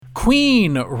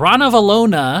Queen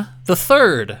Ranavalona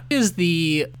III is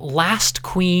the last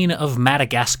queen of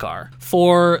Madagascar.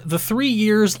 For the 3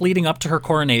 years leading up to her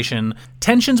coronation,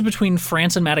 tensions between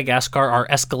France and Madagascar are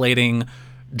escalating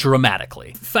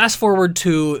dramatically. Fast forward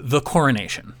to the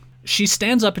coronation. She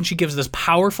stands up and she gives this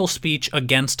powerful speech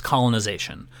against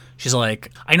colonization. She's like,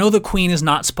 I know the queen is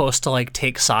not supposed to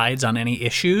take sides on any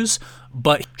issues,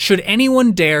 but should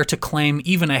anyone dare to claim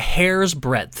even a hair's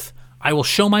breadth, I will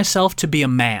show myself to be a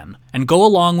man and go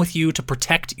along with you to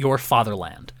protect your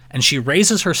fatherland. And she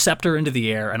raises her scepter into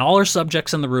the air, and all her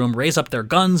subjects in the room raise up their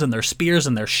guns and their spears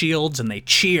and their shields, and they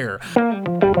cheer.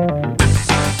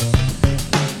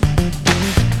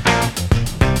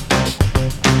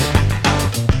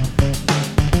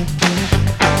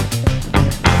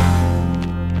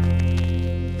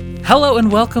 Hello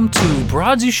and welcome to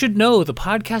Broads You Should Know, the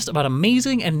podcast about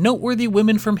amazing and noteworthy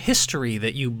women from history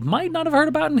that you might not have heard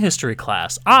about in history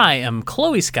class. I am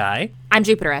Chloe Skye. I'm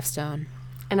Jupiter F. Stone.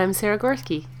 And I'm Sarah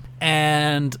Gorski.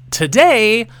 And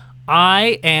today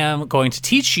I am going to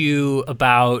teach you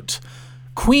about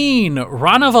Queen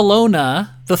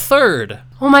Ranavalona III.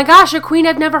 Oh my gosh, a queen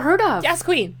I've never heard of. Yes,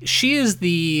 queen. She is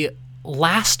the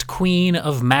last queen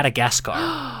of Madagascar.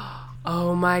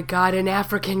 Oh my god, an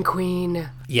African queen.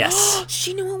 Yes.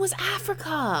 She knew it was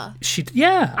Africa.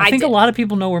 I think a lot of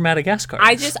people know where Madagascar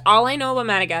is. All I know about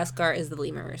Madagascar is the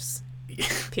lemurs.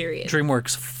 Period.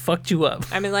 DreamWorks fucked you up.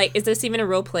 I mean, is this even a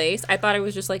real place? I thought it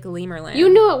was just like Lemurland. You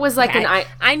knew it was like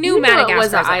I knew Madagascar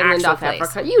was an an island off place.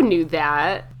 Africa. You knew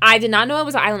that. I did not know it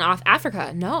was an island off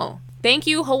Africa. No. Thank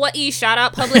you, Hawaii. Shout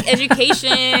out public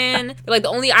education. The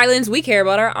only islands we care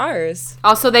about are ours.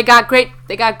 Also, they got great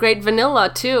vanilla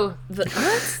too.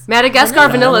 What? Madagascar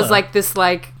vanilla is this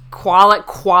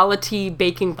quality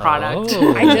baking product.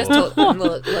 Oh. I just told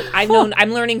look,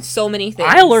 I'm learning so many things.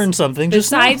 I learned something just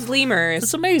besides now. lemurs.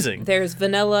 It's amazing. There's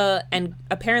vanilla and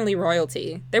apparently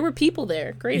royalty. There were people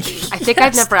there. Crazy. I think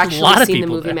I've never a lot actually of seen the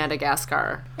people movie there.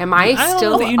 Madagascar. Am I don't know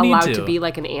still that you need allowed to. to be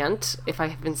like an ant if I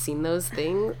haven't seen those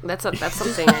things? That's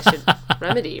something I should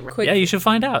remedy. Quick, Yeah, you should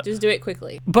find out. just do it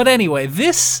quickly. But anyway,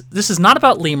 this is not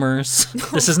about lemurs.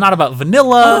 This is not about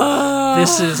vanilla.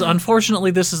 This is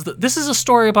a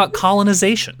story about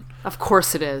colonization. Of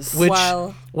course it is. Which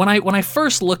Well- when I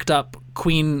first looked up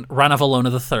Queen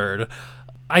Ranavalona III,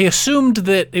 I assumed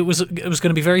that it was going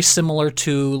to be very similar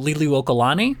to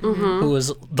Liliuokalani, who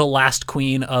was the last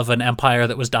queen of an empire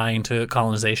that was dying to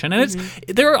colonization. And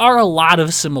there are a lot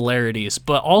of similarities,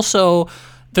 but also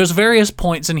there's various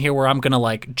points in here where I'm going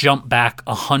to jump back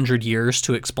 100 years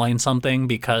to explain something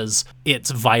because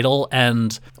it's vital.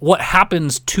 And what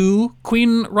happens to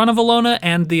Queen Ranavalona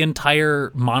and the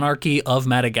entire monarchy of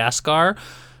Madagascar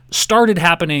started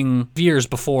happening years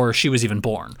before she was even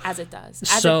born. As it does.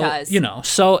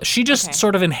 So she just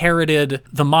sort of inherited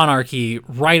the monarchy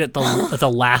right at the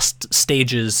last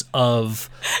stages of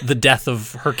the death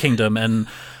of her kingdom, and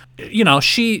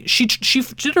she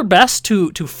did her best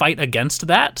to fight against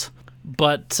that,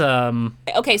 but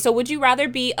Okay, so would you rather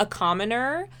be a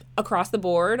commoner across the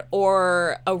board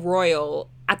or a royal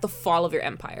at the fall of your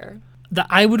empire?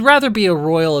 I would rather be a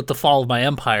royal at the fall of my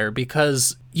empire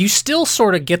because you still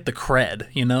sort of get the cred,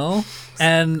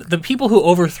 and the people who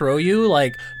overthrow you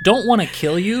don't want to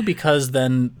kill you because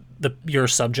then your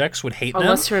subjects would hate them.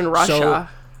 Unless you're in Russia.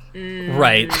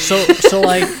 Right. So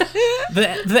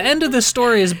the end of this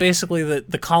story is basically that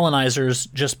the colonizers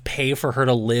just pay for her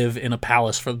to live in a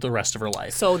palace for the rest of her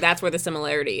life. So that's where the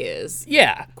similarity is.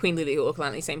 Yeah. Queen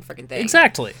Liliuokalani, same freaking thing.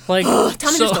 Exactly. Tell me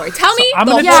the story. Tell me. I'm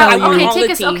gonna the tell whole- you- I want Okay, all take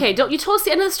the us. tea. Okay, don't you told us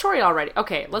the end of the story already?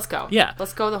 Okay, let's go. Yeah.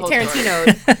 Let's go the whole story.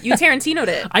 Tarantino'd. You Tarantino'd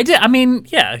it. I did. I mean,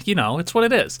 yeah, it's what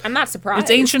it is. I'm not surprised.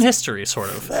 It's ancient history,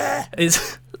 sort of.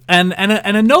 And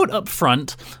a note up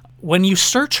front, when you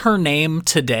search her name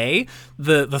today,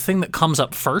 the thing that comes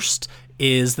up first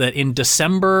is that in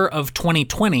December of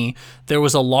 2020, there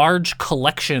was a large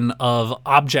collection of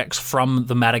objects from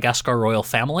the Madagascar royal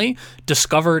family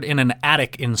discovered in an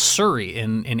attic in Surrey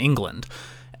in England.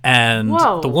 And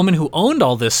Whoa. the woman who owned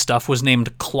all this stuff was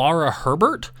named Clara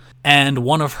Herbert, and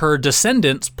one of her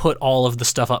descendants put all of the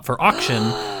stuff up for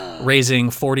auction, raising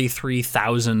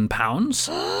 £43,000.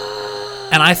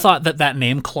 And I thought that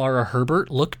name Clara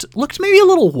Herbert looked maybe a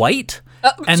little white.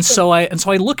 And so I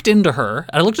looked into her.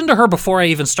 I looked into her before I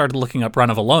even started looking up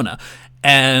Ranavalona.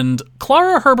 And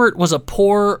Clara Herbert was a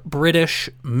poor British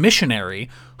missionary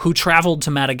who traveled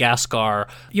to Madagascar,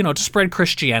 to spread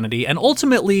Christianity, and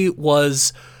ultimately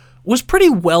was was pretty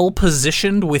well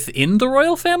positioned within the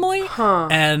royal family.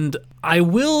 And I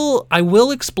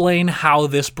will explain how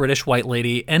this British white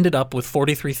lady ended up with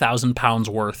 43,000 pounds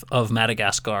worth of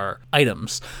Madagascar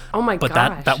items. Oh my but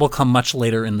gosh. that will come much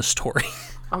later in the story.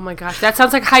 Oh my gosh, that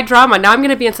sounds like high drama. Now I'm going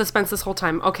to be in suspense this whole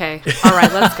time. Okay, all right,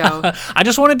 let's go. I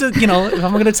just wanted to, if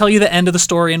I'm going to tell you the end of the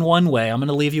story in one way, I'm going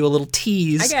to leave you a little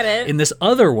tease I get it. in this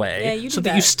other way, Yeah, you do so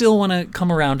that you that. still want to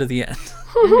come around to the end.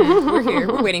 We're here.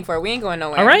 We're waiting for it. We ain't going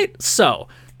nowhere. All right, so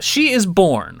she is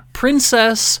born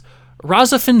Princess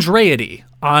Razafindreidi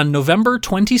on November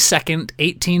 22nd,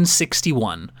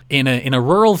 1861, in a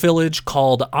rural village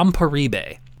called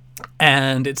Amparibe.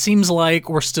 And it seems like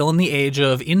we're still in the age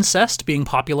of incest being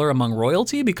popular among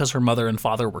royalty because her mother and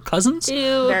father were cousins.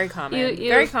 Ew. Very common.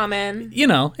 Very common.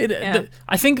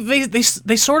 I think they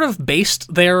sort of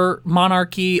based their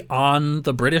monarchy on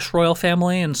the British royal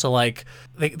family, and so like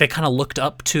they kind of looked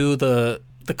up to the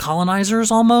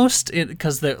colonizers almost,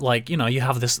 because they're like, you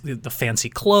have the fancy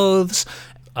clothes.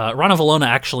 Rana Valona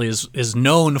actually is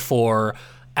known for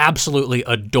absolutely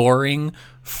adoring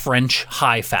French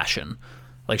high fashion.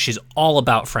 Like, she's all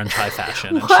about French high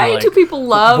fashion. And Why do people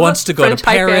love wants to go French to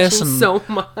Paris high fashion and so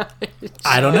much?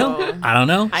 I don't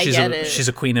know. I She's get it. she's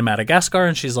a queen in Madagascar,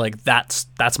 and she's like, that's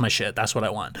my shit. That's what I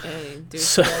want. Hey, dude,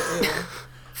 So- yeah, dude.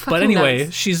 But anyway,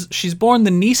 nuts. she's born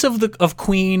the niece of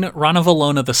Queen Rana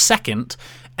Valona II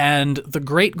and the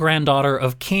great granddaughter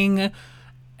of King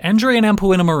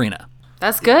Andrianampuina Marina.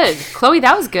 That's good. Chloe,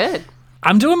 that was good.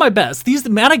 I'm doing my best. These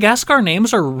Madagascar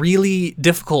names are really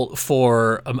difficult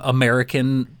for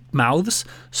American mouths,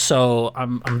 so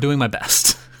I'm doing my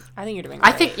best. I think you're doing great.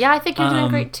 I think you're doing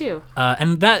great too.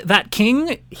 And that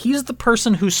king, he's the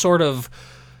person who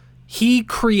he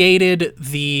created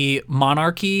the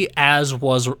monarchy as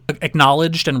was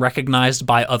acknowledged and recognized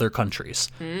by other countries.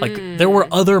 Like, there were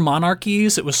other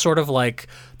monarchies. It was sort of like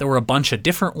there were a bunch of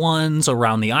different ones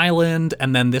around the island,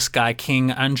 and then this guy, King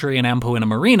Andrianampuina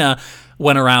Marina,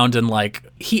 went around and, like,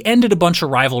 he ended a bunch of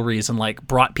rivalries and, like,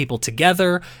 brought people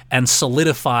together and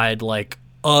solidified, like,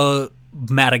 a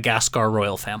Madagascar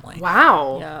royal family.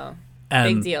 Wow. Yeah.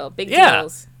 And Big deal. Big yeah.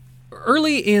 deals.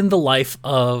 Early in the life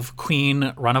of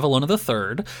Queen Rana Valona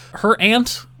III, her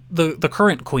aunt, the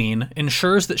current queen,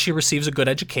 ensures that she receives a good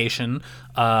education,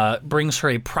 brings her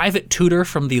a private tutor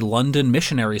from the London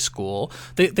Missionary School.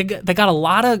 They got a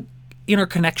lot of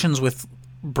interconnections with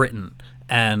Britain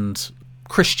and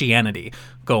Christianity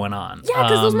going on. Yeah,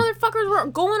 because those motherfuckers were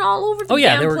going all over the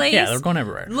damn place. They were going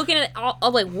everywhere. Looking at all,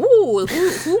 I'm like, woo,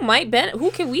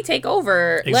 who can we take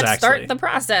over? Let's Exactly. start the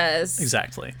process.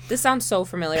 Exactly. This sounds so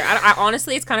familiar. I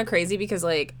honestly, it's kind of crazy because,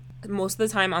 like, most of the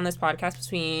time on this podcast,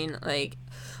 between, like,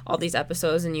 all these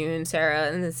episodes and you and Sarah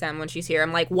and then Sam when she's here,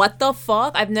 I'm like, what the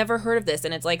fuck? I've never heard of this,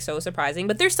 and it's, like, so surprising.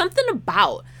 But there's something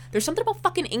about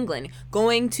fucking England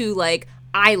going to, like,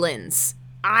 islands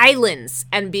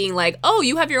and being like, oh,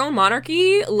 you have your own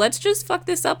monarchy, let's just fuck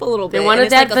this up a little bit. They wanted And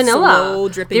it's that like a vanilla. slow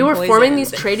dripping They were poison. forming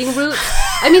these trading routes.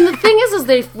 I mean, the thing is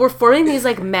they were forming these,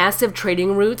 like, massive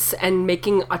trading routes and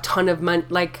making a ton of money.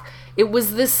 Like, it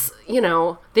was this,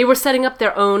 they were setting up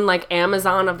their own, like,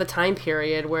 Amazon of the time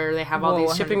period where they have all Whoa,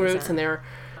 these shipping 100%. routes, and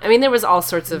there was all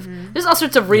sorts of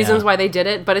reasons Yeah. why they did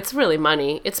it, but it's really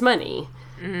money. It's money.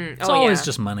 It's always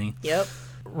just money. Yep.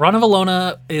 Rana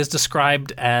Valona is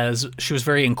described as she was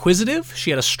very inquisitive.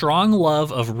 She had a strong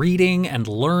love of reading and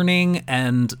learning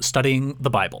and studying the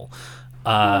Bible.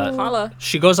 Holla.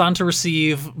 She goes on to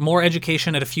receive more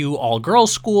education at a few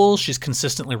all-girls schools. She's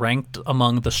consistently ranked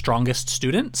among the strongest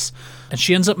students. And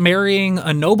she ends up marrying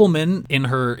a nobleman in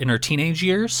her teenage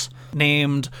years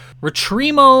named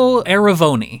Retrimo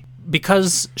Arivoni.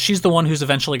 Because she's the one who's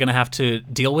eventually going to have to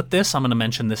deal with this, I'm going to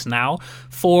mention this now.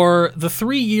 For the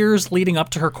 3 years leading up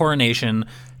to her coronation,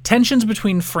 tensions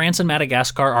between France and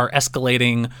Madagascar are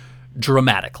escalating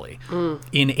dramatically.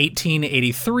 In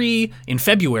 1883, in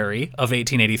February of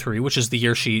 1883, which is the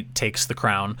year she takes the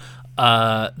crown,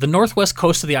 the northwest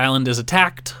coast of the island is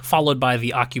attacked, followed by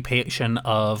the occupation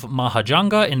of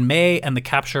Mahajanga in May and the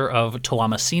capture of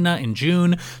Toamasina in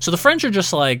June. So the French are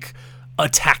just like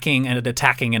attacking and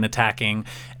attacking and attacking.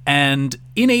 And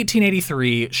in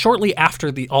 1883, shortly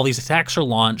after all these attacks are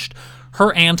launched,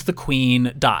 her aunt, the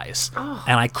queen, dies.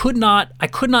 And I could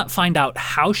not find out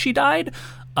how she died,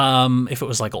 if it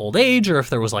was like old age or if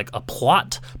there was like a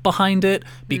plot behind it,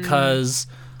 because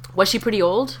Was she pretty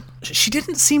old? she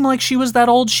didn't seem like she was that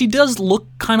old. She does look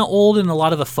kind of old in a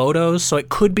lot of the photos, so it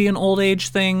could be an old age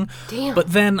thing. Damn.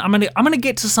 But then I'm gonna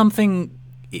get to something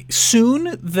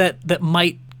soon that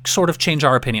might sort of change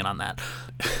our opinion on that.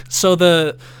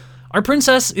 So our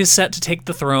princess is set to take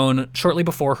the throne shortly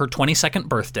before her 22nd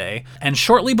birthday, and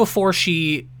shortly before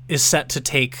she is set to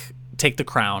take the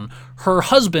crown, her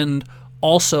husband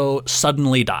also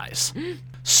suddenly dies.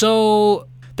 So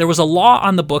there was a law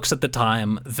on the books at the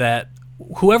time that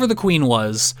whoever the queen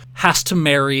was has to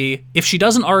marry, if she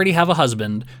doesn't already have a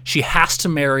husband, she has to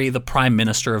marry the prime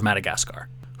minister of Madagascar,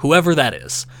 whoever that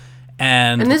is.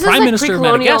 And this the prime is like minister of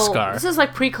Madagascar. This is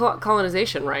like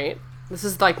pre-colonization, right? This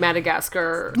is like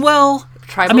Madagascar. Well,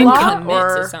 Tribal I mean,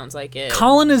 law, It sounds like it.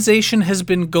 colonization has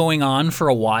been going on for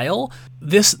a while.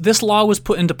 This law was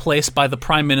put into place by the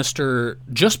prime minister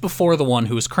just before the one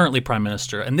who is currently prime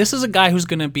minister. And this is a guy who's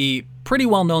going to be pretty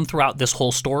well known throughout this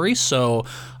whole story. So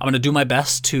I'm going to do my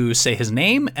best to say his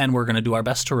name, and we're going to do our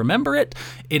best to remember it.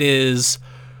 It is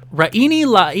Raini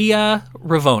Laia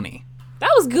Ravoni.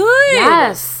 That was good.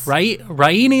 Yes. Right?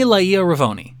 Raini Laia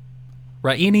Ravoni.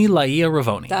 Raini Laia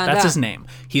Ravoni. That's his name.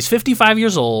 He's 55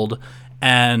 years old,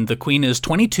 and the queen is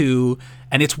 22,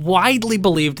 and it's widely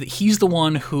believed that he's the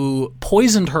one who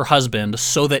poisoned her husband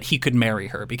so that he could marry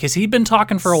her, because he'd been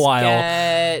talking for a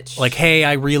while, like, hey,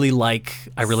 I really like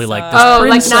this princess.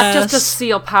 Like not just to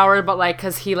steal power, but like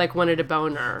because he like wanted a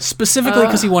boner. Specifically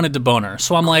because he wanted to bone her.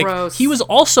 So I'm like, Gross. he was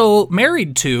also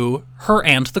married to her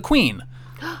aunt, the queen.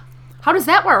 How does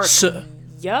that work? So,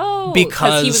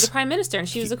 because he was the prime minister and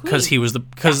she was the queen.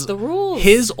 Because the rules.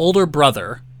 His older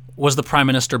brother was the prime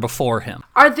minister before him.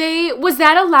 Was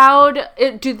that allowed?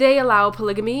 Do they allow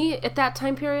polygamy at that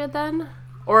time period then?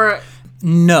 Or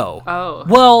No. Oh.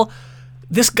 Well,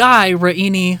 this guy,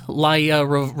 Raini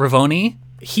Laia Ravoni,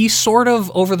 he sort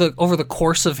of, over the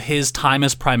course of his time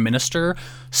as prime minister,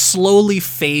 slowly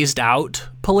phased out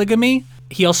polygamy.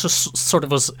 He also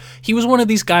he was one of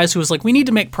these guys who was like, we need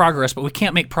to make progress, but we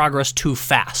can't make progress too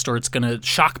fast or it's going to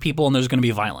shock people and there's going to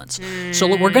be violence. So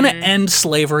we're going to end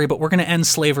slavery, but we're going to end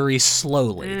slavery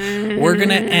slowly. We're going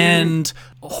to end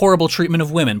horrible treatment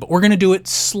of women, but we're going to do it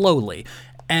slowly.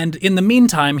 And in the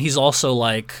meantime, he's also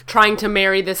like... trying to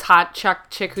marry this hot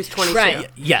chick who's 22. Right.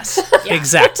 Yes,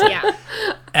 exactly. Yeah.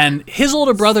 And his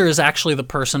older brother is actually the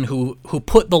person who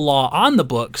put the law on the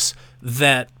books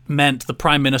that meant the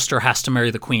prime minister has to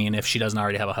marry the queen if she doesn't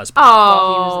already have a husband.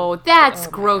 Oh, that's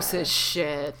gross as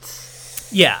shit.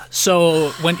 Yeah, so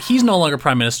when he's no longer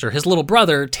prime minister, his little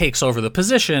brother takes over the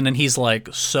position, and he's like,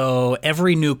 so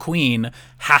every new queen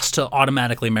has to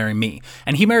automatically marry me.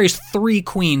 And he marries 3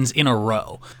 queens in a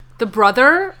row. The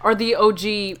brother or the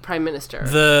OG prime minister?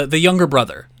 The younger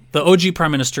brother. The OG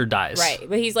prime minister dies. Right,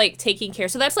 but he's like taking care.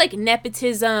 So that's like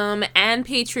nepotism and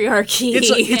patriarchy.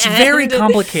 It's very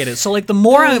complicated. So like the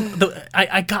more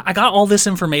I got all this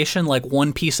information like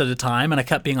one piece at a time, and I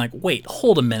kept being like, wait,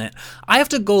 hold a minute. I have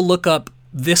to go look up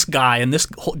this guy and this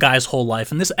guy's whole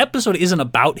life. And this episode isn't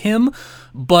about him,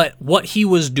 but what he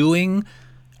was doing.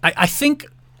 I think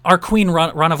our queen,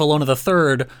 Ranavalona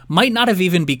III, might not have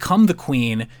even become the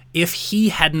queen if he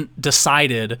hadn't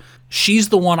decided she's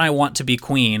the one I want to be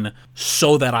queen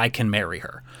so that I can marry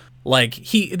her. Like,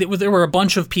 there were a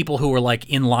bunch of people who were, like,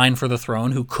 in line for the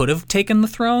throne who could have taken the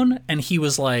throne, and he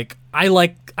was like, I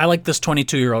like this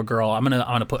 22-year-old girl. I'm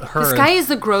gonna put her... This guy is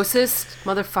the grossest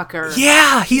motherfucker.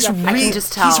 Yeah, he's I can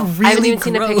just tell. He's really I haven't even gross.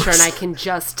 seen a picture, and I can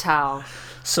just tell.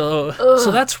 So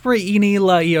that's Raini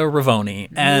Laia Ravoni,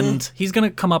 and he's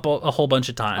gonna come up a whole bunch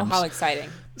of times. Oh, how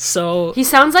exciting! So he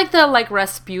sounds like the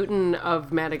Rasputin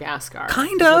of Madagascar.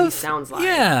 Kind is of. what he sounds like.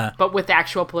 Yeah, but with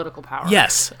actual political power.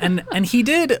 Yes, and he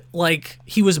did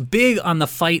he was big on the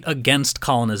fight against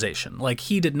colonization. Like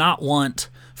he did not want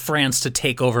France to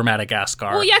take over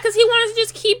Madagascar. Well, yeah, because he wanted to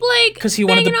just keep he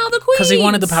wanted all the queens. Because he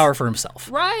wanted the power for himself.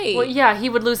 Right. Well, yeah, he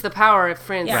would lose the power if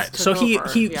France. Yeah. Took So he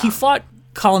over. fought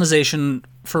colonization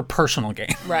for personal gain.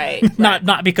 Right.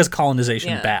 Not because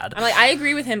colonization bad. I'm like, I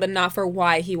agree with him, but not for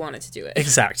why he wanted to do it.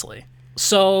 Exactly.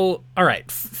 So, all right,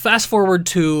 fast forward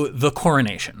to the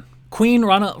coronation. Queen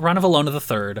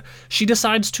Ranavalona III, she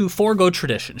decides to forego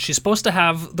tradition. She's supposed to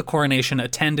have the coronation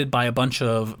attended by a bunch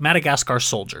of Madagascar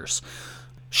soldiers.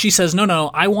 She says,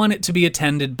 no, I want it to be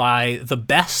attended by the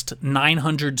best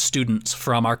 900 students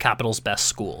from our capital's best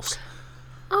schools.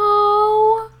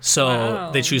 Oh.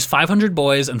 So they choose 500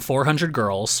 boys and 400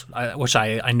 girls, which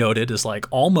I noted is like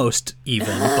almost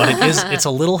even, but it's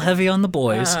a little heavy on the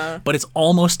boys, but it's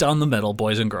almost down the middle,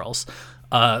 boys and girls.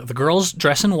 The girls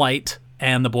dress in white,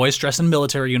 and the boys dress in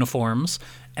military uniforms,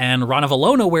 and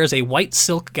Ranavalona wears a white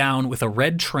silk gown with a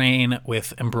red train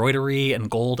with embroidery and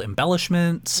gold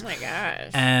embellishments. Oh my gosh.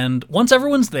 And once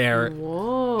everyone's there,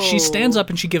 Whoa. she stands up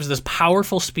and she gives this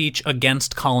powerful speech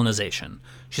against colonization.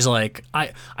 She's like,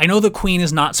 I know the queen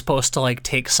is not supposed to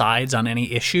take sides on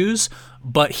any issues,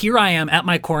 but here I am at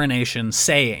my coronation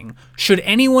saying, should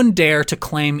anyone dare to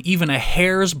claim even a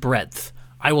hair's breadth,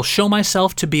 I will show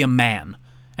myself to be a man.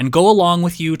 and go along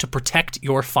with you to protect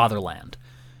your fatherland.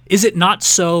 Is it not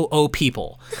so, O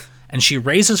people? And she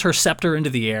raises her scepter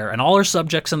into the air, and all her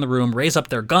subjects in the room raise up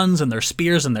their guns and their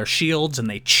spears and their shields, and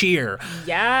they cheer.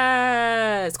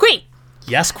 Yes. Queen.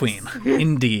 Yes, Queen.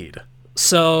 Indeed.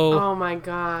 So... Oh my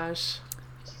gosh.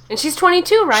 And she's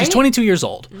 22, right? She's 22 years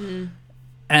old.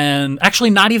 And actually,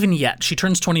 not even yet. She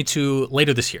turns 22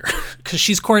 later this year, because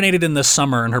she's coronated in the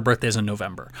summer, and her birthday's in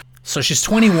November. So she's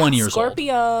 21 years old.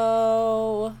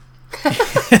 Scorpio.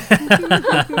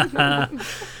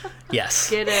 Yes.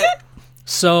 Get it.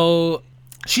 So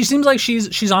she seems like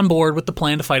she's on board with the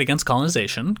plan to fight against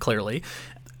colonization, clearly.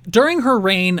 During her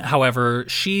reign, however,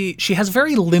 she has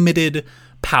very limited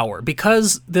power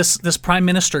because this prime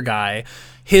minister guy,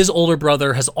 his older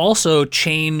brother, has also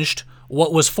changed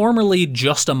what was formerly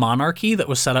just a monarchy that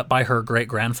was set up by her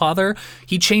great-grandfather.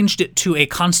 He changed it to a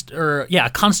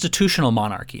constitutional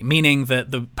monarchy, meaning that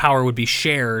the power would be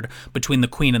shared between the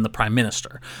queen and the prime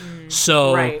minister.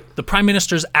 So Right. the prime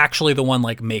minister's actually the one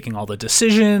like making all the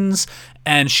decisions,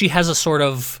 and she has a sort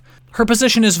of, her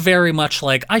position is very much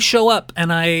like, I show up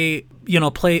and I,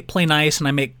 play nice and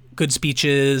I make good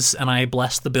speeches and I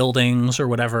bless the buildings or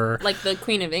whatever. Like the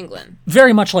Queen of England.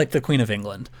 Very much like the Queen of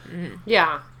England.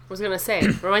 Yeah. I was going to say,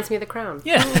 reminds me of The Crown.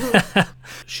 Yeah.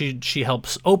 She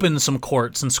helps open some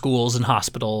courts and schools and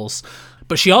hospitals.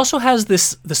 But she also has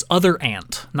this other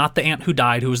aunt, not the aunt who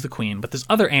died, who was the queen, but this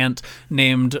other aunt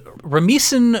named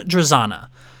Ramisen Drazana.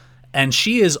 And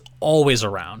she is always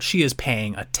around. She is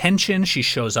paying attention. She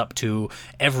shows up to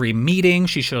every meeting.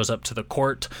 She shows up to the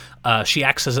court. She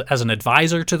acts as an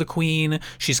advisor to the queen.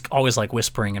 She's always like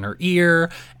whispering in her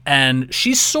ear. And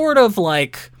she's sort of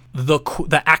like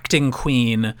the acting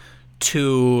queen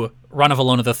to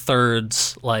Ranavalona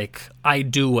III's, like, I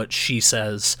do what she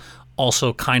says,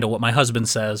 also kind of what my husband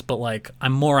says, but like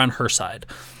I'm more on her side.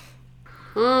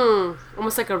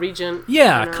 Almost like a regent.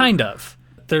 Yeah, kind of.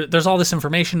 There's all this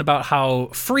information about how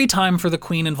free time for the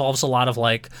queen involves a lot of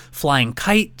like flying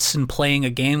kites and playing a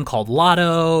game called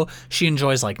Lotto. She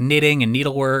enjoys like knitting and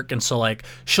needlework, and so like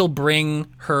she'll bring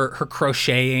her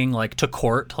crocheting like to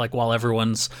court, like while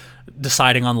everyone's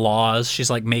deciding on laws. She's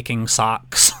like making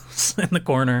socks in the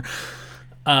corner.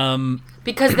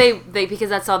 Because because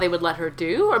that's all they would let her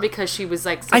do, or because she was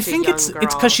like such I a think young it's girl?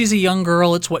 because she's a young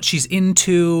girl. It's what she's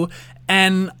into,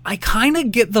 and I kind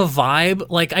of get the vibe.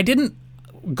 Like I didn't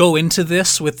go into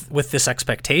this with this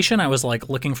expectation. I was like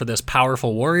looking for this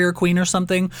powerful warrior queen or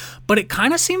something, but it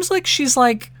kind of seems like she's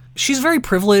very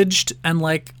privileged and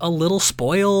like a little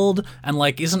spoiled and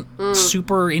like isn't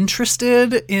super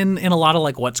interested in a lot of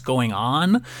like what's going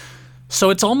on.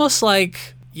 So it's almost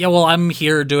like, yeah, well, I'm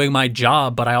here doing my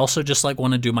job, but I also just like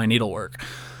want to do my needlework.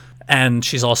 And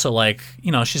she's also like,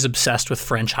 she's obsessed with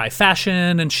French high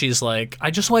fashion, and she's like,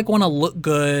 I just like want to look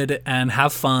good and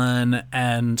have fun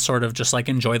and sort of just like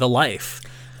enjoy the life.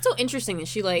 It's so interesting that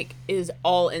she like is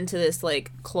all into this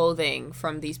like clothing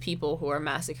from these people who are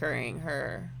massacring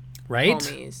her Right?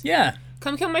 homies. Yeah.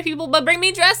 Come kill my people, but bring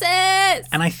me dresses.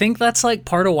 And I think that's like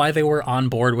part of why they were on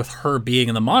board with her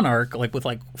being the monarch, like with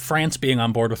like France being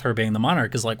on board with her being the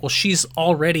monarch, is like, well, she's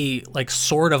already like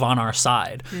sort of on our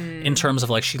side in terms of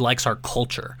like she likes our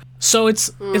culture. So it's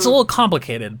a little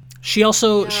complicated. She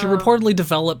also she reportedly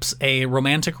develops a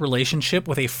romantic relationship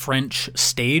with a French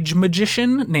stage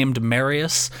magician named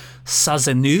Marius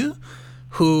Sazenu,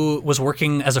 who was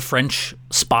working as a French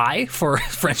spy for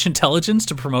French intelligence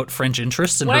to promote French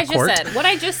interests in her court. What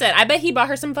I just said. I bet he bought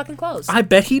her some fucking clothes. I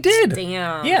bet he did.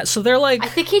 Damn. Yeah, so they're like... I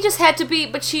think he just had to be,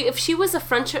 but there's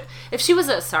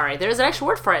an actual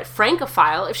word for it,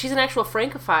 francophile. If she's an actual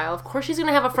francophile, of course she's going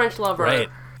to have a French lover. Right.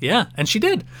 Yeah, and she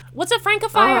did. What's a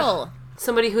francophile?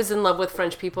 Somebody who's in love with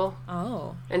French people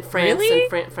Oh. and France Really?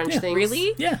 and French things.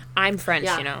 Really? Yeah. I'm French,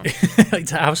 Yeah.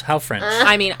 How French?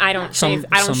 I mean, I don't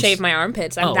shave my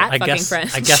armpits. I'm that fucking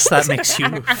French. I guess that makes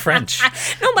you French.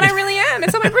 No, but I really am.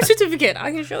 It's on my birth certificate.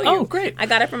 I can show you. Oh, great. I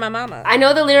got it from my mama. I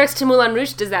know the lyrics to Moulin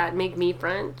Rouge. Does that make me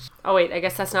French? Oh, wait, I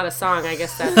guess that's not a song. I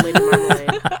guess that's Lady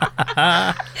Marmalade.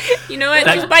 You know what?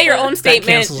 Just by your own statement,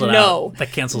 cancels it no. out.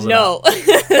 That cancels it No.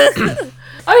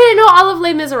 Oh, yeah, no, all of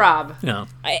Les Miserables. No.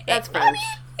 That's French.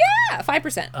 Yeah,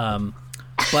 5%.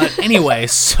 But anyway,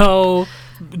 so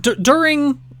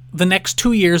during the next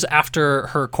 2 years after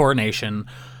her coronation,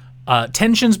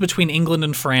 tensions between England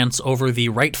and France over the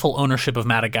rightful ownership of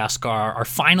Madagascar are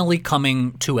finally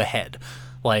coming to a head.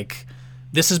 Like,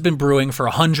 this has been brewing for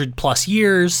 100+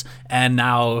 years, and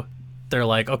now they're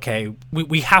like, okay,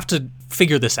 we have to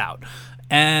figure this out.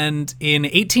 And in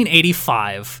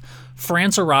 1885,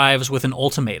 France arrives with an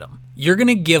ultimatum. You're going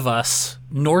to give us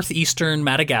northeastern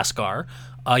Madagascar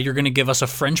You're going to give us a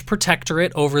French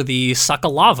protectorate over the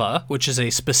Sakalava, which is a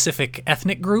specific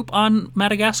ethnic group on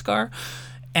Madagascar.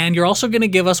 And you're also going to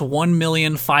give us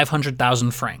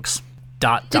 1,500,000 francs.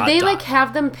 Did they like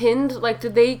have them pinned? Like,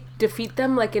 did they defeat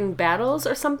them like in battles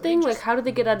or something? Like, how did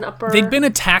they get an upper? They'd been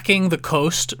attacking the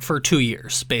coast for 2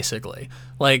 years, basically.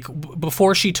 Like,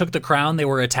 before she took the crown, they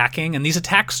were attacking, and these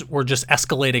attacks were just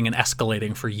escalating and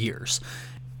escalating for years.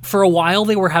 For a while,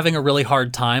 they were having a really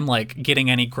hard time, like,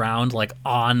 getting any ground, like,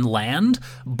 on land,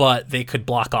 but they could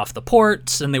block off the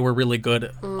ports, and they were really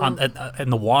good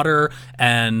in the water,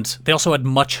 and they also had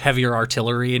much heavier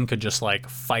artillery and could just, like,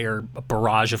 fire a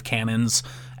barrage of cannons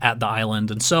at the island.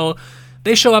 And so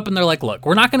they show up and they're like, look,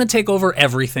 we're not going to take over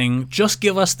everything, just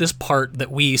give us this part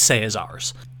that we say is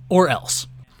ours. Or else.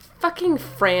 Fucking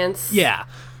France. Yeah.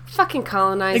 Fucking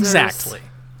colonizers. Exactly.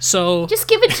 So just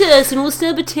give it to us and we'll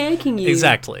stop attacking you.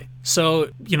 Exactly. So,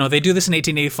 they do this in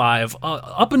 1885.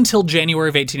 Up until January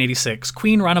of 1886,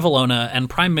 Queen Ranavalona and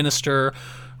Prime Minister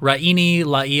Raini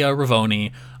Laia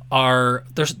Ravoni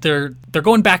they're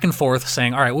going back and forth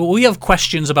saying, all right, well, we have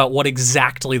questions about what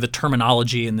exactly the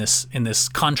terminology in this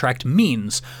contract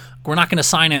means. We're not going to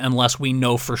sign it unless we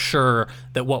know for sure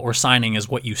that what we're signing is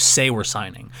what you say we're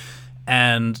signing.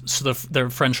 And so the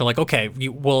French are like, okay,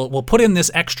 we'll put in this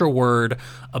extra word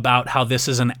about how this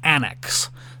is an annex.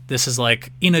 This is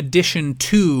like in addition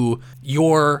to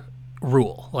your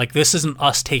rule. Like, this isn't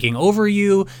us taking over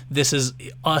you. This is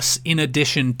us in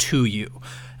addition to you.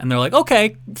 And they're like,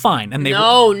 okay, fine. And they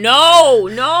No.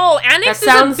 Annex is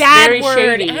a bad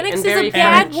word. Annex is a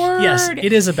bad word. Yes,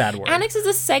 it is a bad word. Annex is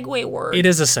a segue word. It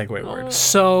is a segue word.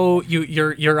 So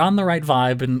you're on the right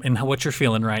vibe in what you're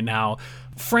feeling right now.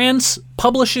 France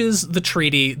publishes the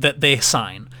treaty that they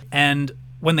sign, and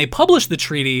when they publish the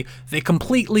treaty, they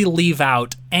completely leave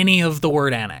out any of the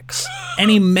word annex,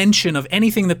 any mention of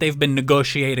anything that they've been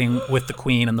negotiating with the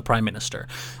Queen and the Prime Minister.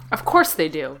 Of course they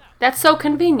do. That's so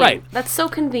convenient. Right. That's so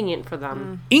convenient for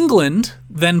them. England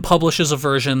then publishes a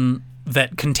version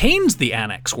that contains the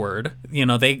annex word.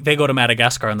 They go to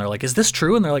Madagascar and they're like, is this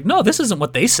true? And they're like, no, this isn't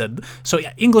what they said. So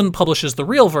England publishes the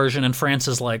real version and France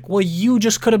is like, well, you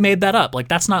just could have made that up. Like,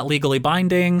 that's not legally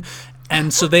binding.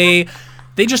 And so they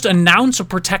just announce a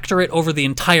protectorate over the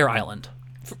entire island.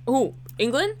 Who?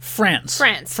 England? France.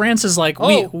 France is like,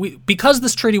 we because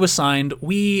this treaty was signed,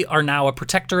 we are now a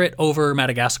protectorate over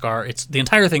Madagascar. The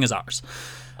entire thing is ours.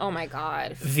 Oh my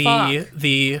God.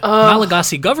 The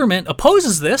Malagasy government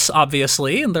opposes this,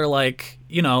 obviously, and they're like,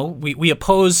 we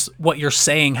oppose what you're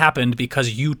saying happened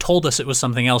because you told us it was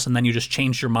something else and then you just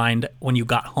changed your mind when you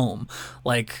got home.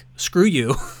 Like, screw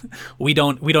you. We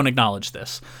don't acknowledge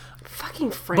this.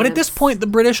 Fucking France. But at this point, the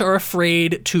British are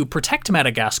afraid to protect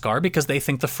Madagascar because they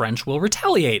think the French will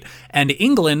retaliate. And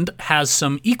England has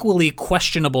some equally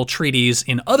questionable treaties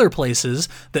in other places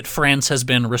that France has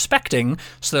been respecting.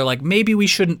 So they're like, maybe we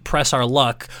shouldn't press our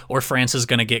luck or France is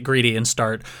going to get greedy and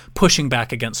start pushing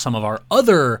back against some of our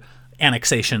other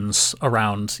annexations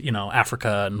around,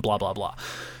 Africa and blah, blah, blah.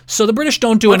 So the British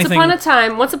don't do anything. Once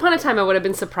upon a time, I would have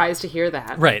been surprised to hear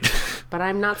that. Right. But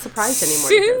I'm not surprised anymore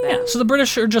to hear that. Yeah, so the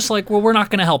British are just like, well, we're not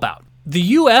going to help out. The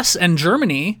U.S. and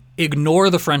Germany ignore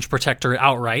the French protectorate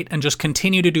outright and just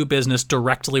continue to do business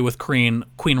directly with Queen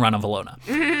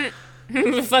Ranavalona.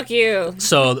 Fuck you.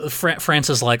 So France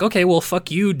is like, okay, well,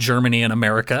 fuck you, Germany and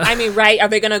America. I mean, right? Are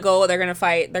they gonna go? They're gonna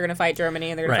fight. They're gonna fight Germany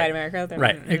and they're gonna fight America.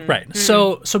 Right.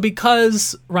 So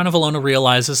because Ranavalona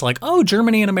realizes, like, oh,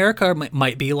 Germany and America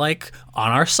might be like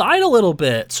on our side a little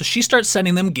bit, so she starts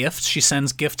sending them gifts. She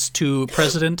sends gifts to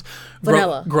President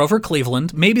Grover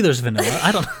Cleveland. Maybe there's vanilla.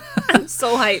 I don't know. I'm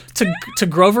so hyped. to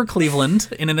Grover Cleveland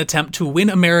in an attempt to win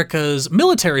America's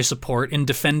military support in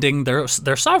defending their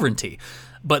sovereignty.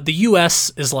 But the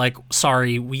U.S. is like,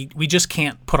 sorry, we just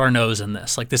can't put our nose in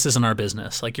this. Like, this isn't our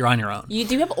business. Like, you're on your own. You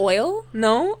do have oil?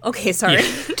 No? Okay, sorry.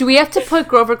 Yeah. Do we have to put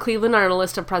Grover Cleveland on a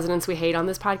list of presidents we hate on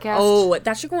this podcast? Oh,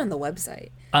 that should go on the website.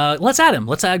 Let's add him.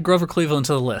 Let's add Grover Cleveland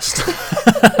to the list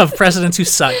of presidents who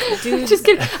suck. Dude. Just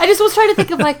kidding. I just was trying to think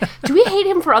of, like, do we hate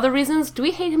him for other reasons? Do we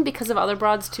hate him because of other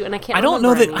broads, too? And I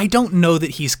don't know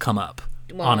that he's come up,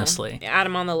 honestly. Add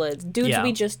him on the list. Dudes,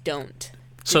 we just don't.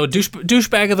 So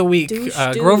douchebag of the week,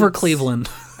 Grover Cleveland.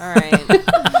 All right.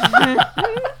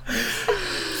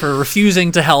 For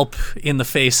refusing to help in the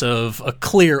face of a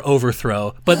clear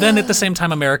overthrow. But then at the same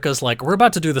time, America's like, we're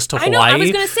about to do this to Hawaii. I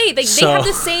was going to say, they have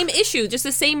the same issue, just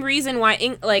the same reason why,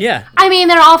 Yeah. I mean,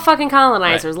 they're all fucking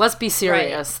colonizers. Right. Let's be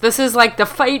serious. Right. This is like the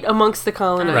fight amongst the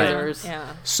colonizers. Right.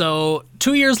 Yeah. So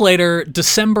 2 years later,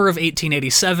 December of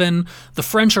 1887, the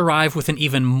French arrive with an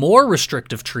even more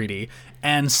restrictive treaty,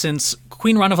 And since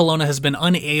Queen Ranavalona has been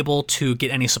unable to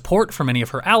get any support from any of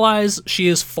her allies, she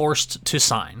is forced to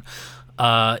sign.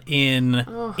 In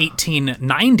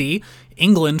 1890,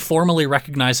 England formally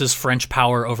recognizes French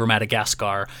power over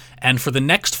Madagascar, and for the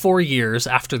next 4 years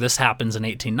after this happens in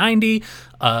 1890,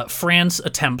 France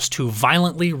attempts to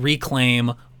violently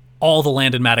reclaim all the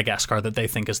land in Madagascar that they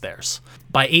think is theirs.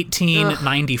 By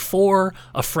 1894,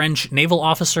 a French naval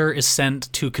officer is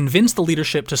sent to convince the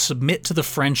leadership to submit to the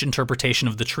French interpretation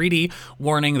of the treaty,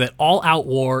 warning that all-out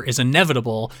war is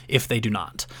inevitable if they do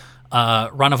not.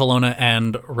 Ranavalona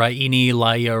and Raini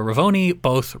Laia-Ravoni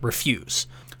both refuse.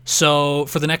 So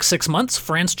for the next 6 months,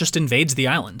 France just invades the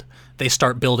island. They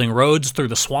start building roads through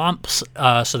the swamps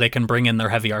so they can bring in their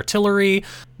heavy artillery.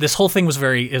 This whole thing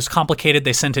is complicated.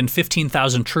 They sent in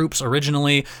 15,000 troops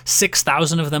originally.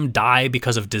 6,000 of them die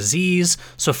because of disease.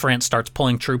 So France starts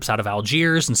pulling troops out of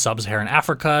Algiers and sub-Saharan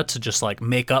Africa to just like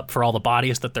make up for all the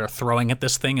bodies that they're throwing at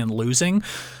this thing and losing.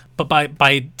 But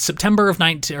by September of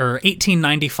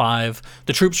 1895,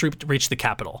 the troops reach the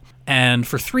capital. And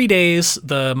for 3 days,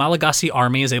 the Malagasy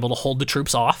army is able to hold the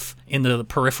troops off in the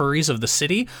peripheries of the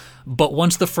city. But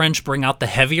once the French bring out the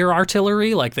heavier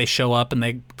artillery, like they show up and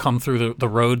they come through the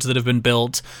roads that have been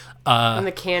built. And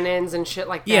the cannons and shit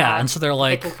like that. Yeah, and so they're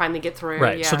like... They can finally get through.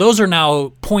 Right, yeah. so those are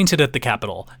now pointed at the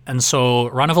capital. And so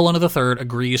Ranavalona III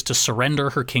agrees to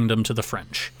surrender her kingdom to the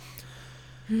French.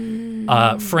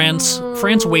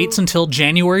 France waits until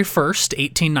January 1st,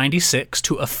 1896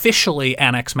 to officially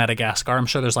annex Madagascar. I'm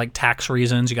sure there's like tax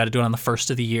reasons. You got to do it on the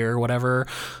first of the year or whatever.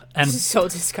 And This is so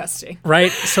disgusting.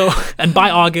 right? So, and by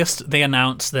August, they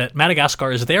announce that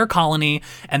Madagascar is their colony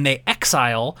and they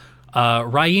exile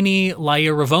Raini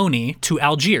Laia-Ravoni to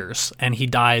Algiers, and he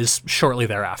dies shortly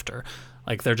thereafter.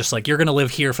 Like, they're just like, you're going to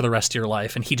live here for the rest of your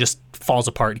life, and he just falls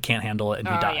apart, he can't handle it, and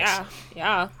he dies.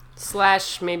 Yeah.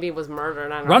 / maybe was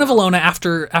murdered. I don't know. Ranavalona,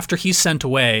 after he's sent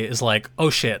away, is like, oh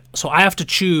shit, so I have to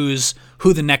choose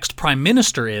who the next prime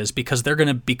minister is because they're going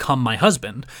to become my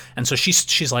husband. And so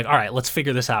she's like, all right, let's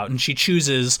figure this out. And she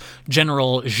chooses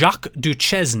General Jacques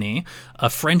Duchesne,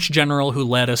 a French general who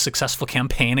led a successful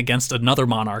campaign against another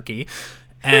monarchy.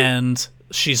 And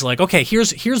she's like, okay,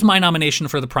 here's my nomination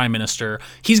for the prime minister.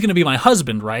 He's going to be my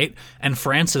husband, right? And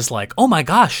France is like, oh my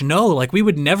gosh, no, like we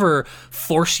would never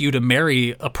force you to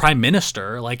marry a prime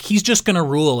minister. Like he's just going to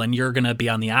rule and you're going to be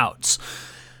on the outs.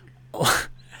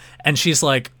 And she's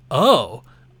like, oh.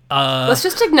 Let's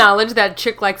just acknowledge that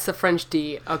chick likes the French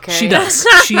D, okay? She does.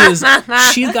 She's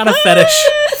got a fetish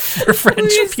for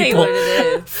French Say people. what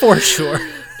it is. For sure.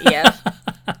 Yeah.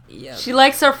 She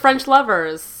likes her French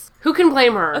lovers. Who can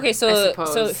blame her? Okay, I so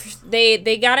suppose?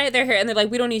 they got it. They're here, and they're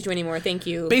like, we don't need you anymore. Thank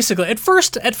you. Basically, at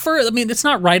first, I mean, it's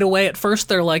not right away. At first,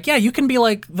 they're like, yeah, you can be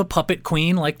like the puppet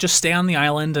queen, like just stay on the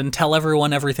island and tell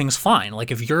everyone everything's fine. Like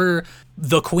if you're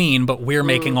the queen, but we're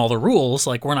making all the rules,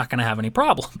 like we're not going to have any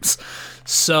problems.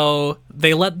 So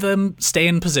they let them stay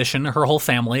in position, her whole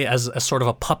family, as a sort of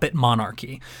a puppet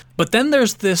monarchy. But then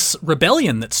there's this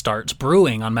rebellion that starts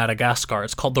brewing on Madagascar.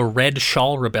 It's called the Red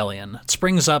Shawl Rebellion. It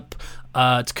springs up.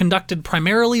 It's conducted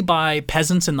primarily by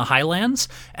peasants in the highlands,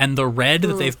 and the red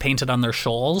that they've painted on their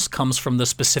shawls comes from the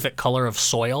specific color of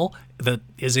soil that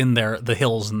is in the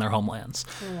hills in their homelands.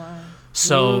 Oh, wow.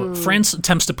 So France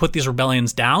attempts to put these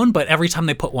rebellions down, but every time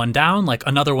they put one down, like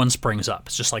another one springs up.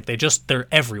 It's just like they're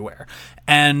everywhere.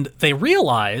 And they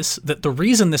realize that the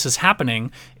reason this is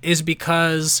happening is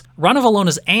because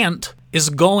Ranavalona's aunt is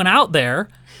going out there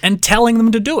and telling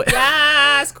them to do it.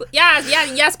 Yes,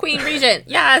 Queen Regent.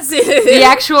 Yes. The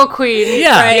actual queen.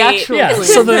 Yeah, The actual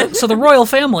queen. So the royal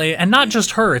family, and not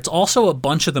just her, it's also a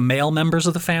bunch of the male members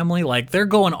of the family. Like they're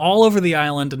going all over the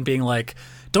island and being like,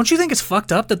 don't you think it's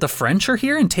fucked up that the French are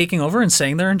here and taking over and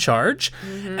saying they're in charge?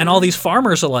 Mm-hmm. And all these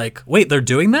farmers are like, wait, they're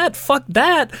doing that? Fuck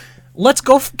that. Let's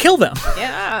go kill them.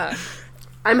 Yeah.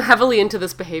 I'm heavily into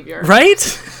this behavior. Right?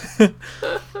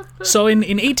 So in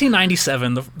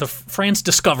 1897, the France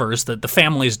discovers that the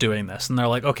family's doing this, and they're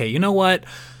like, okay, you know what?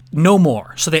 No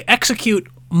more. So they execute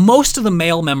most of the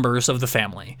male members of the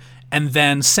family and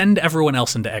then send everyone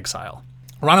else into exile.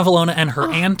 Ranavalona and her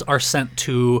aunt are sent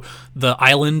to the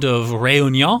island of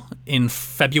Réunion in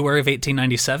February of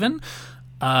 1897.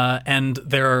 And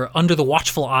they're under the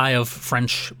watchful eye of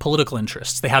French political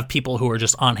interests. They have people who are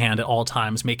just on hand at all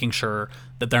times, making sure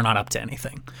that they're not up to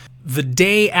anything. The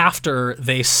day after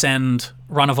they send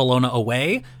Ranavalona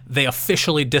away, they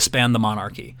officially disband the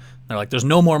monarchy. They're like, there's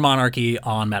no more monarchy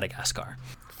on Madagascar.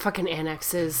 Fucking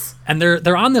annexes. And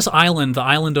they're on this island, the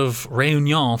island of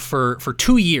Réunion, for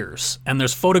 2 years. And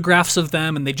there's photographs of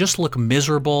them, and they just look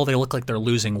miserable. They look like they're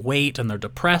losing weight, and they're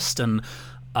depressed, and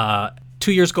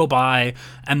 2 years go by,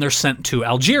 and they're sent to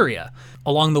Algeria.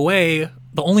 Along the way,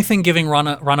 the only thing giving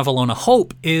Rana Valona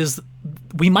hope is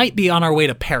we might be on our way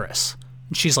to Paris.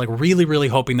 She's like really, really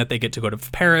hoping that they get to go to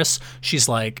Paris. She's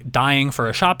like dying for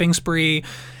a shopping spree.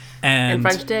 And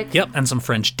French dick? Yep, and some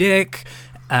French dick.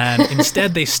 And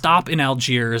instead they stop in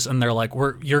Algiers and they're like,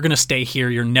 you're going to stay here.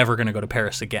 You're never going to go to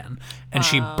Paris again. And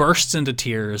she bursts into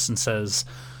tears and says,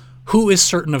 "Who is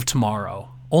certain of tomorrow?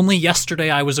 Only yesterday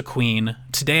I was a queen.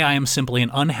 Today I am simply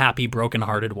an unhappy,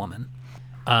 broken-hearted woman."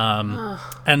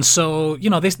 And so,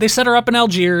 they set her up in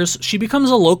Algiers. She becomes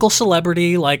a local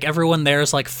celebrity. Like, everyone there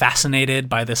is like fascinated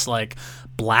by this like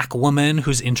black woman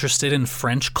who's interested in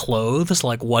French clothes.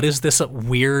 Like, what is this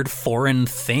weird foreign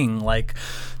thing? Like,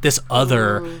 this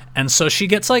other. And so she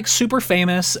gets like super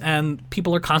famous, and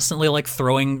people are constantly like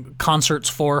throwing concerts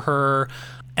for her.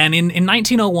 And in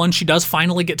 1901, she does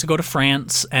finally get to go to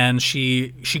France, and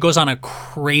she goes on a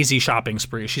crazy shopping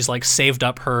spree. She's like saved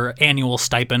up her annual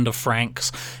stipend of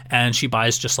francs, and she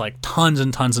buys just like tons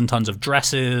and tons and tons of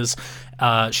dresses.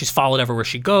 She's followed everywhere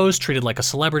she goes, treated like a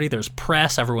celebrity. There's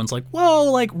press. Everyone's like,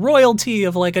 whoa, like royalty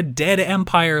of like a dead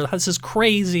empire. This is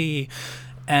crazy.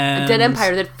 And A dead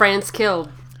empire that France killed.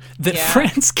 That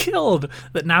France killed,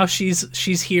 that now she's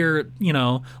here,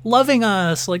 loving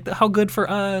us, like how good for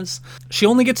us. She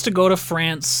only gets to go to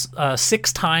France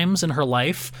 6 times in her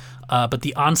life, but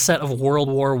the onset of World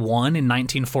War I in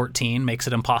 1914 makes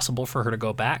it impossible for her to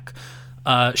go back.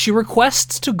 She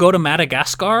requests to go to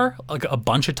Madagascar like a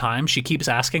bunch of times. She keeps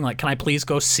asking, like, can I please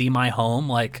go see my home?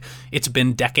 Like, it's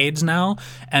been decades now,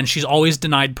 and she's always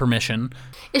denied permission.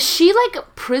 Is she like a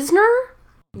prisoner?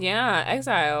 Yeah,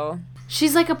 exile.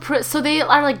 She's like so they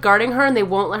are like guarding her, and they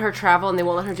won't let her travel, and they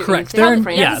won't let her do Correct. anything. They're in-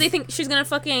 France. yeah. Because they think she's gonna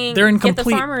fucking They're in get the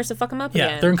complete- farmers to fuck him up Yeah,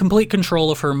 again. they're in complete control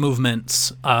of her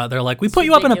movements. They're like, we put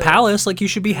you up in a ridiculous. palace, like you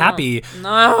should be happy.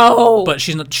 No. But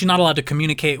she's not allowed to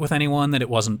communicate with anyone that it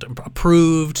wasn't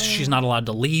approved. She's not allowed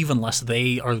to leave unless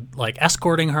they are like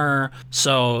escorting her.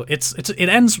 So it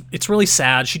ends. It's really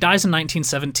sad. She dies in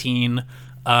 1917.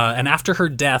 And after her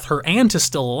death, her aunt is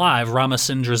still alive,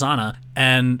 Ramesindrazana,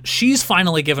 and she's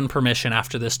finally given permission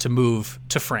after this to move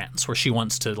to France, where she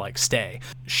wants to like stay.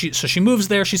 So she moves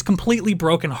there. She's completely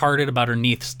brokenhearted about her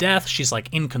niece's death. She's like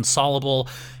inconsolable,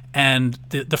 and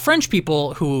the French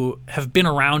people who have been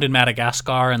around in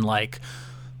Madagascar and like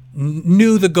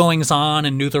knew the goings on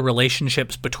and knew the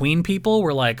relationships between people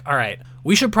were like, all right,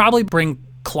 we should probably bring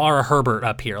Clara Herbert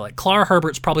up here. Like, Clara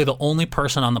Herbert's probably the only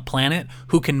person on the planet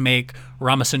who can make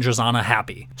Ramesindrazana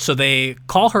happy. So they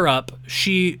call her up.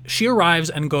 She arrives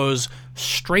and goes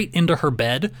straight into her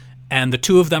bed, and the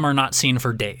two of them are not seen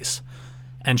for days.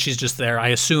 And she's just there. I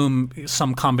assume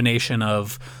some combination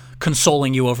of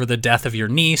consoling you over the death of your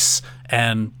niece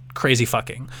and crazy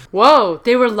fucking. Whoa,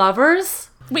 they were lovers?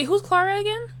 Wait, who's Clara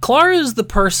again? Clara is the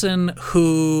person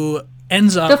who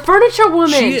ends up... The furniture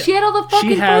woman. She had all the she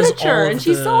fucking has furniture, all of and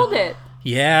she the- sold it.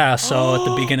 Yeah, so at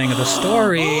the beginning of the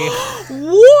story,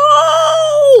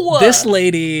 Whoa! this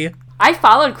lady... I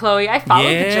followed Chloe. I followed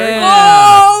the journey.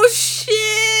 Yeah. Oh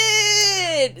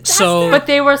shit! That's So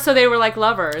They were like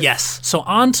lovers. yes, so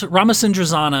Aunt Love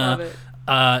Ramesindrazana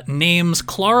it. names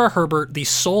Clara Herbert the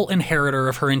sole inheritor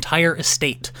of her entire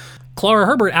estate. Clara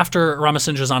Herbert, after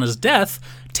Ramesindrazana's death,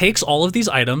 takes all of these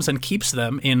items and keeps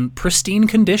them in pristine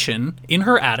condition in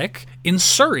her attic in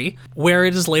Surrey, where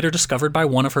it is later discovered by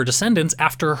one of her descendants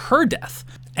after her death.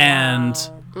 And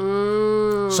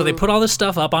so they put all this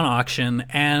stuff up on auction,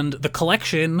 and the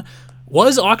collection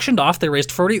was auctioned off. They raised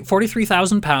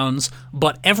 £43,000,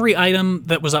 but every item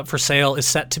that was up for sale is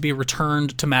set to be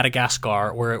returned to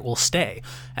Madagascar, where it will stay.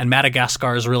 And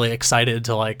Madagascar is really excited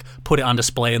to like put it on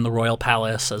display in the royal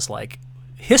palace as like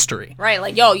history. right.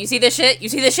 Like, yo, you see this shit? You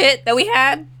see the shit that we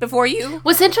had before you?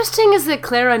 What's interesting is that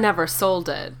Clara never sold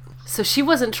it. So she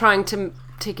wasn't trying to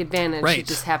take advantage. She Right.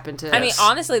 just happened to... I mean,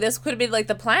 honestly, this could be like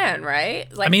the plan, right?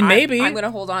 Like, I mean, maybe. I'm gonna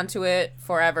hold on to it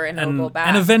forever, and it'll go back.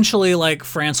 And eventually, like,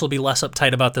 France will be less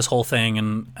uptight about this whole thing,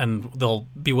 and they'll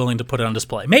be willing to put it on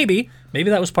display. Maybe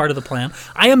that was part of the plan.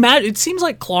 I imagine it seems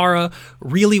like Clara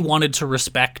really wanted to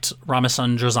respect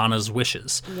Ramesindrazana's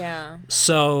wishes. Yeah.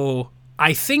 So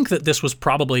I think that this was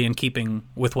probably in keeping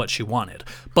with what she wanted.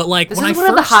 But like, This when is I one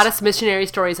of the first- hottest missionary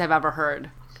stories I've ever heard.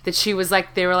 That she was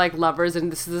like, they were like lovers,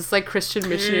 and this is this like Christian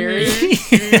missionary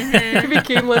who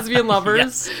became lesbian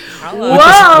lovers. Hello.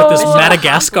 Whoa! with this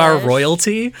Madagascar accomplished.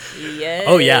 royalty. Yes.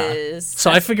 Oh yeah.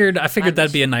 So I figured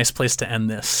that'd be a nice place to end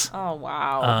this. Oh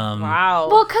wow. Wow.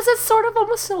 Well, because it's sort of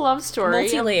almost a love story.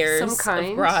 multi layers of some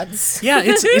kind. of rods. Yeah,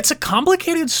 it's a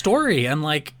complicated story and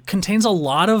like contains a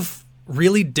lot of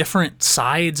really different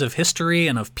sides of history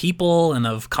and of people and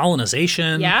of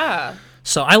colonization. Yeah.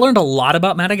 So I learned a lot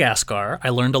about Madagascar. I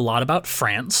learned a lot about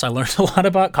France. I learned a lot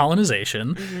about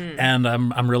colonization. And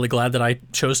I'm really glad that I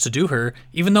chose to do her,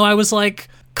 even though I was like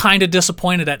kind of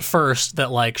disappointed at first that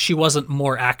like she wasn't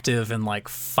more active in like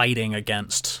fighting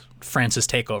against France's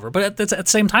takeover. But at the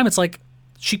same time, it's like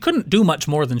she couldn't do much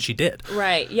more than she did.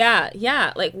 Right.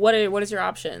 Yeah. Like, what is your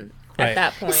option at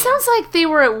that point? It sounds like they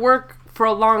were at work for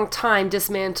a long time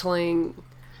dismantling.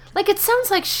 Like, it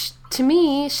sounds like to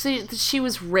me she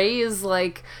was raised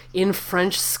like in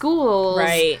French schools,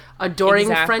 right? Adoring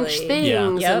Exactly. French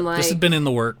things, Yeah. and like This had been in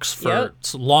the works for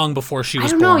long before she was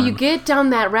I don't know. born. You get down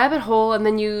that rabbit hole, and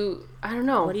then I don't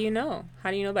know. What do you know?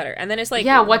 How do you know better? And then it's like,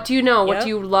 Yeah, what do you know? What Yep. do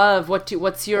you love? What's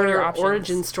your options?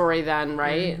 origin story then,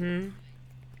 right?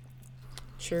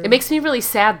 Sure. It makes me really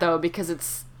sad though, because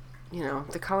it's,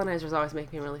 the colonizers always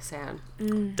make me really sad.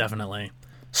 Definitely.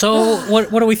 So what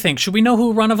do we think? Should we know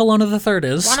who Rana Valona III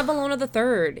is? Rana Valona the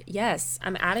Third. Yes,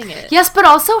 I'm adding it. Yes, but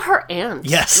also her aunt.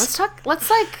 Yes. Let's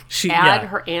add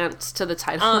her aunt to the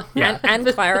title. And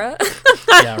Clara.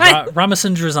 Yeah,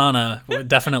 Ramasindrazana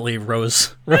definitely rose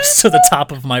to the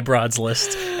top of my broads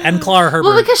list. And Clara Herbert.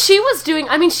 Well, because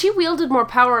she wielded more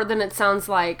power than it sounds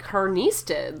like her niece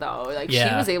did, though. Like, she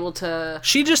was able to...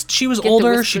 She was the older.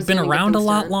 whispers She'd been in and get around a them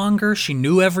lot sent. longer. She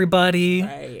knew everybody.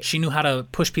 Right. She knew how to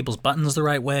push people's buttons the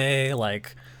right way.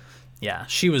 Like, yeah,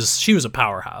 she was a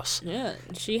powerhouse. Yeah,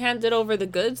 she handed over the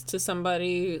goods to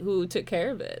somebody who took care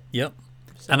of it. Yep.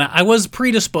 And I was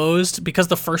predisposed because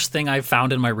the first thing I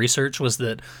found in my research was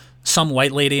that some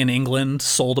white lady in England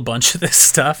sold a bunch of this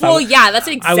stuff. Well, yeah, that's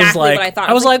exactly what I thought.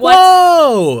 I was like, what?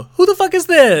 whoa, who the fuck is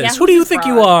this? Yeah, who do who's you this think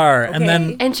you broad? are? Okay. And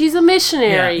then And she's a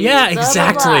missionary. yeah, Blah, blah,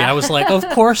 exactly. blah. I was like, of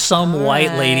course some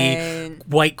white lady, Right.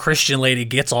 white Christian lady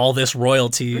gets all this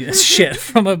royalty shit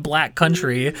from a black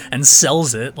country and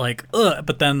sells it. Like, ugh.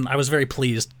 But then I was very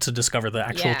pleased to discover the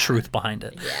actual Yeah. truth behind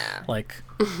it. Yeah. Like,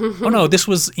 oh no, this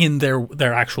was in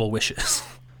their actual wishes.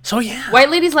 So yeah.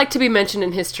 White ladies like to be mentioned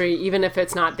in history, even if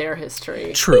it's not their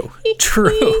history. True.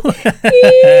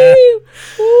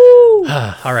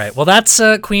 All right. Well, that's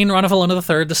Queen Rana Valona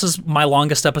III. This is my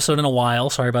longest episode in a while.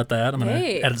 Sorry about that. I'm going to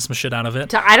Hey. edit some shit out of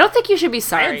it. I don't think you should be I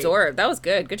sorry. absorbed. That was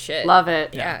good. Good shit. Love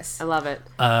it. Yes. I love it.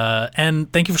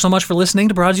 And thank you so much for listening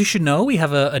to Broads You Should Know. We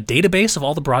have a database of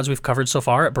all the broads we've covered so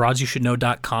far at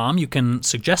broadsyoushouldknow.com. You can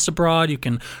suggest a broad. You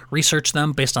can research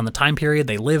them based on the time period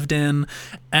they lived in.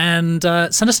 And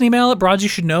send us an email at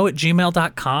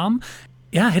broadsyoushouldknow@gmail.com.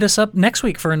 Yeah, hit us up next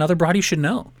week for another Broad You Should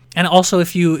Know. And also,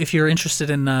 if you're interested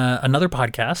in another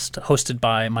podcast hosted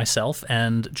by myself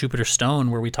and Jupiter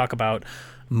Stone, where we talk about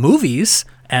movies,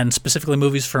 and specifically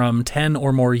movies from 10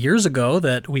 or more years ago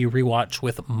that we rewatch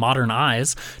with modern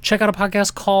eyes, check out a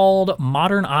podcast called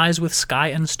Modern Eyes with Sky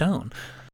and Stone.